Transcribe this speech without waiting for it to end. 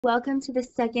Welcome to the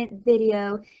second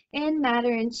video in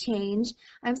Matter and Change.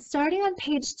 I'm starting on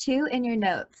page 2 in your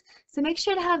notes, so make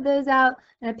sure to have those out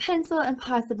and a pencil and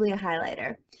possibly a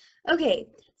highlighter. Okay,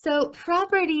 so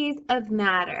properties of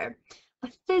matter. A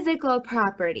physical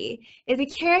property is a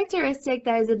characteristic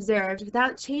that is observed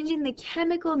without changing the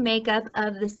chemical makeup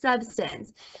of the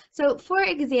substance. So, for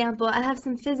example, I have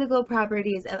some physical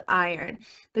properties of iron.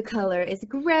 The color is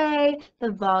gray,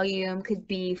 the volume could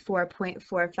be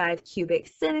 4.45 cubic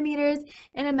centimeters,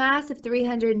 and a mass of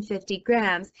 350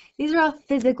 grams. These are all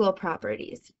physical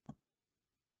properties.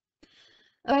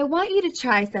 I want you to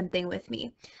try something with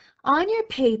me. On your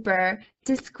paper,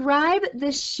 describe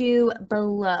the shoe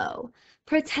below.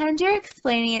 Pretend you're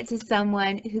explaining it to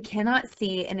someone who cannot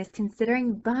see and is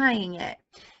considering buying it.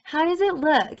 How does it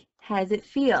look? How does it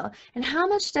feel? And how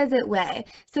much does it weigh?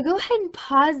 So go ahead and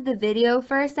pause the video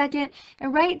for a second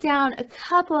and write down a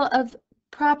couple of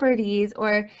properties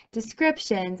or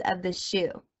descriptions of the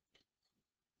shoe.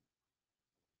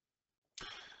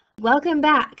 Welcome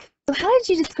back. So how did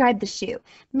you describe the shoe?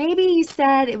 Maybe you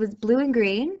said it was blue and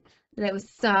green, that it was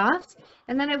soft,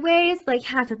 and then it weighs like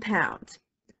half a pound.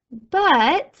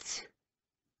 But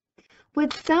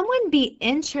would someone be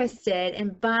interested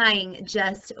in buying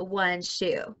just one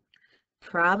shoe?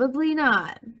 Probably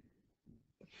not.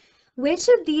 Which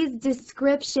of these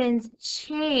descriptions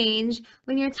change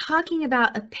when you're talking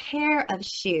about a pair of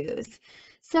shoes?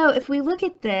 So if we look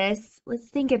at this, let's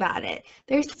think about it.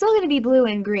 They're still going to be blue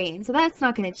and green, so that's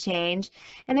not going to change.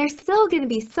 And they're still going to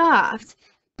be soft,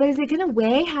 but is it going to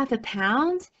weigh half a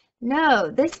pound? No,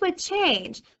 this would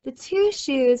change. The two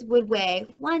shoes would weigh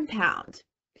 1 pound.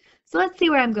 So let's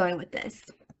see where I'm going with this.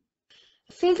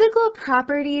 Physical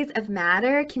properties of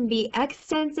matter can be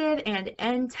extensive and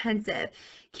intensive.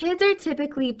 Kids are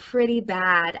typically pretty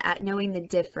bad at knowing the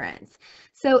difference.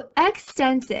 So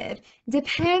extensive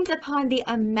depends upon the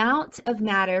amount of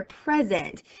matter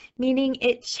present, meaning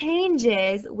it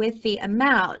changes with the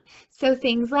amount. So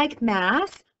things like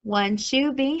mass, one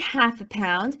shoe being half a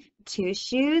pound, two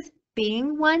shoes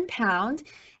being 1 pound,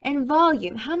 and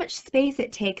volume, how much space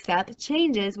it takes up,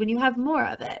 changes when you have more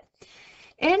of it.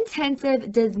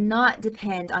 Intensive does not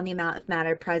depend on the amount of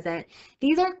matter present.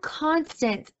 These are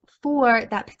constants for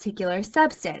that particular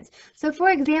substance. So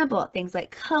for example, things like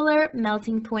color,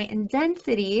 melting point, and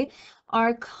density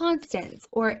are constants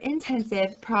or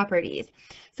intensive properties.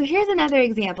 So here's another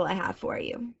example I have for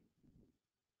you.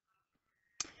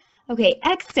 Okay,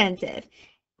 extensive.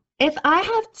 If I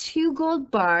have 2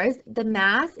 gold bars, the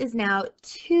mass is now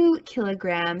 2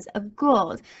 kilograms of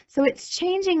gold. So it's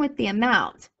changing with the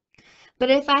amount. But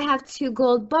if I have 2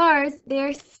 gold bars,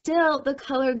 they're still the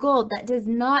color gold. That does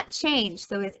not change,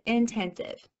 so it's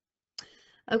intensive.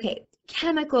 Okay,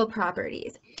 chemical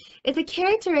properties. It's a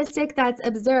characteristic that's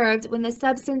observed when the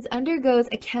substance undergoes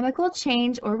a chemical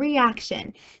change or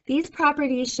reaction. These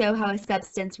properties show how a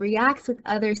substance reacts with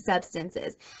other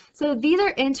substances. So these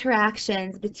are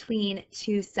interactions between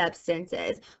two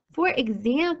substances. For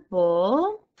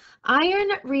example, iron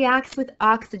reacts with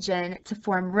oxygen to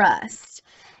form rust.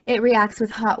 It reacts with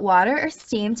hot water or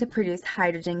steam to produce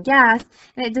hydrogen gas,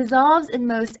 and it dissolves in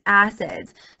most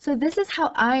acids. So this is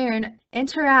how iron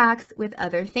interacts with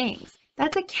other things.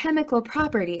 That's a chemical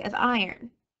property of iron.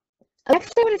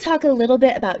 Next, I want to talk a little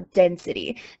bit about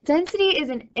density. Density is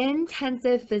an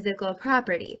intensive physical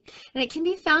property, and it can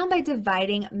be found by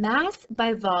dividing mass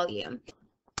by volume.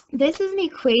 This is an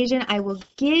equation I will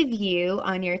give you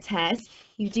on your test.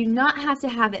 You do not have to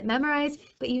have it memorized,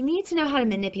 but you need to know how to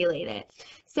manipulate it.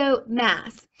 So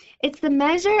mass, it's the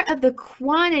measure of the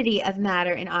quantity of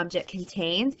matter an object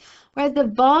contains, whereas the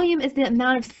volume is the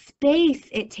amount of space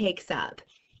it takes up.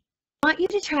 I want you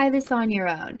to try this on your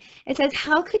own. It says,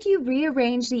 how could you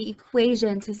rearrange the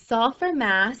equation to solve for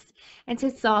mass and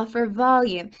to solve for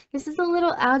volume? This is a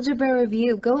little algebra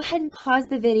review. Go ahead and pause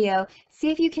the video. See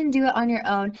if you can do it on your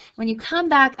own. When you come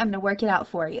back, I'm going to work it out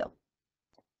for you.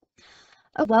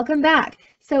 Oh, welcome back.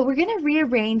 So we're going to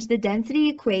rearrange the density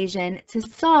equation to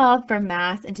solve for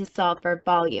mass and to solve for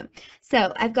volume.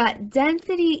 So I've got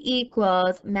density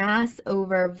equals mass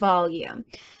over volume.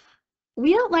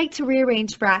 We don't like to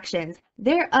rearrange fractions.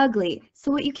 They're ugly.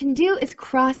 So what you can do is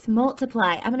cross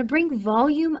multiply. I'm going to bring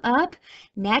volume up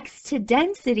next to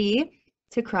density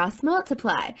to cross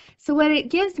multiply. So what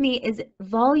it gives me is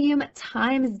volume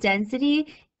times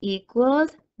density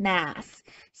equals mass.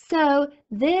 So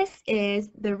this is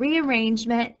the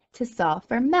rearrangement to solve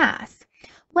for mass.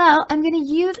 Well, I'm going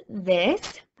to use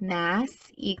this, mass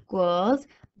equals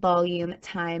volume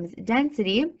times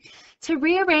density to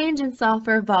rearrange and solve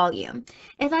for volume.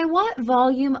 If I want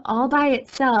volume all by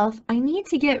itself, I need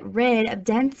to get rid of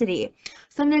density.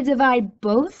 So I'm going to divide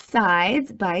both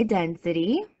sides by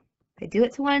density. If I do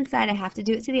it to one side, I have to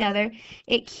do it to the other.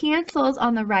 It cancels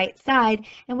on the right side,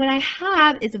 and what I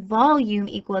have is volume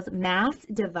equals mass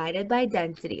divided by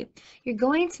density. You're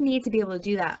going to need to be able to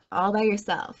do that all by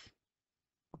yourself.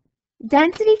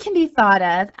 Density can be thought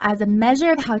of as a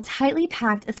measure of how tightly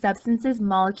packed a substance's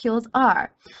molecules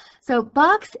are. So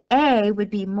box A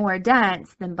would be more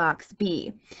dense than box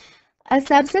B. A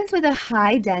substance with a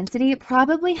high density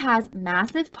probably has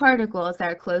massive particles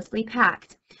that are closely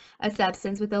packed. A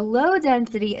substance with a low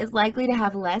density is likely to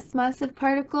have less massive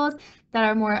particles that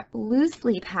are more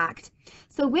loosely packed.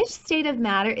 So which state of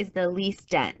matter is the least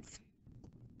dense?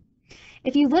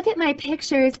 If you look at my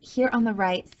pictures here on the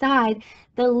right side,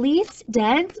 the least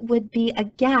dense would be a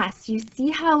gas. You see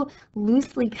how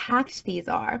loosely packed these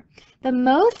are. The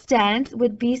most dense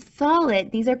would be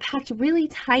solid. These are packed really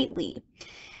tightly.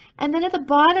 And then at the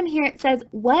bottom here it says,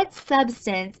 what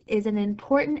substance is an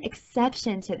important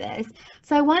exception to this?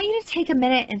 So I want you to take a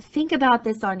minute and think about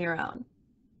this on your own.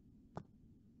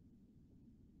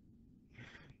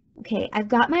 Okay, I've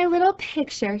got my little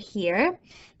picture here.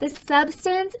 The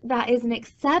substance that is an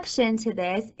exception to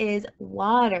this is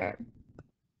water.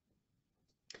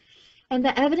 And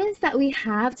the evidence that we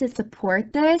have to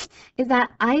support this is that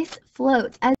ice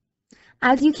floats.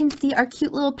 As you can see, our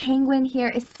cute little penguin here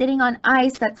is sitting on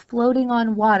ice that's floating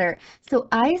on water. So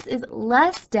ice is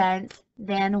less dense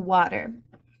than water.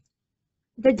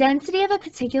 The density of a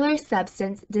particular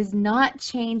substance does not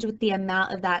change with the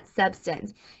amount of that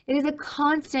substance. It is a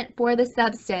constant for the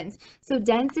substance. So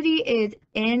density is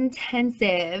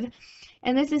intensive.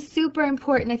 And this is super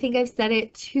important. I think I've said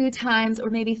it 2 times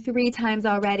or maybe 3 times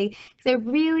already, because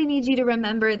I really need you to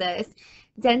remember this.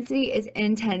 Density is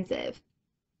intensive.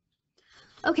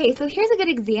 Okay, so here's a good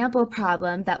example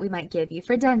problem that we might give you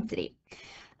for density.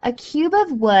 A cube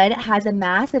of wood has a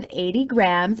mass of 80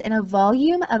 grams and a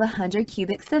volume of 100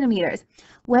 cubic centimeters.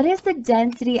 What is the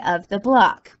density of the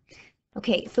block?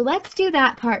 Okay, so let's do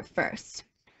that part first.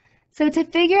 So to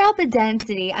figure out the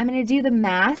density, I'm going to do the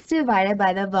mass divided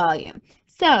by the volume.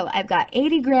 So I've got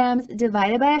 80 grams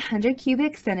divided by 100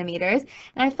 cubic centimeters,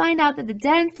 and I find out that the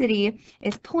density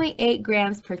is 0.8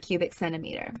 grams per cubic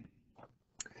centimeter.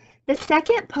 The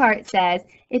second part says,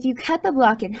 if you cut the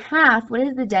block in half, what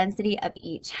is the density of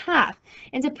each half?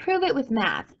 And to prove it with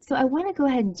math, so I want to go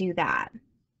ahead and do that.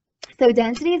 So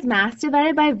density is mass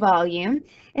divided by volume.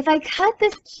 If I cut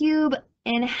this cube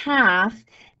in half,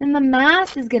 then the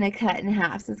mass is going to cut in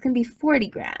half, so it's going to be 40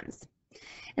 grams.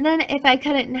 And then if I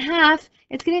cut it in half,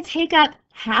 it's going to take up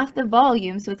half the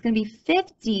volume, so it's going to be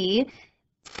 50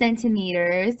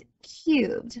 centimeters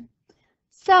cubed.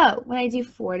 So when I do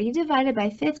 40 divided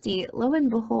by 50, lo and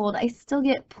behold, I still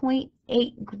get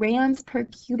 0.8 grams per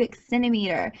cubic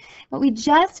centimeter. What we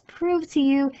just proved to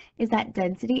you is that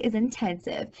density is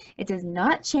intensive. It does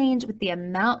not change with the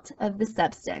amount of the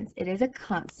substance. It is a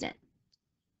constant.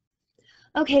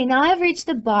 Okay, now I've reached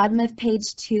the bottom of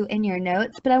page 2 in your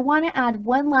notes, but I want to add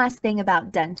one last thing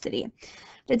about density.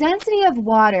 The density of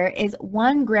water is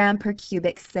 1 gram per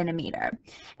cubic centimeter.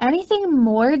 Anything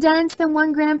more dense than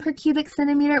 1 gram per cubic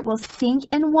centimeter will sink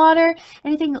in water.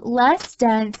 Anything less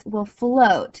dense will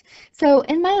float. So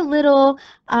in my little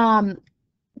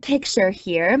picture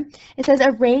here, it says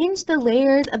arrange the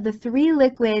layers of the 3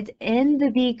 liquids in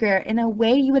the beaker in a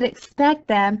way you would expect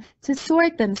them to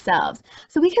sort themselves.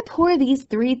 So we could pour these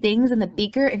 3 things in the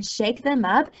beaker and shake them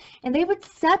up, and they would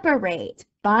separate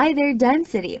by their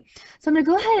density. So I'm going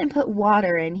to go ahead and put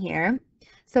water in here.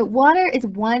 So water is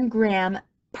 1 gram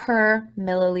per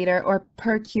milliliter or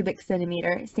per cubic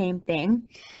centimeter, same thing.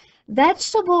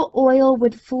 Vegetable oil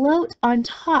would float on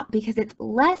top because it's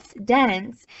less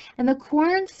dense, and the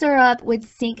corn syrup would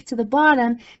sink to the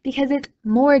bottom because it's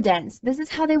more dense. This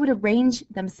is how they would arrange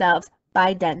themselves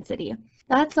by density.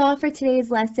 That's all for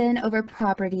today's lesson over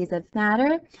properties of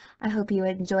matter. I hope you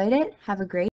enjoyed it. Have a great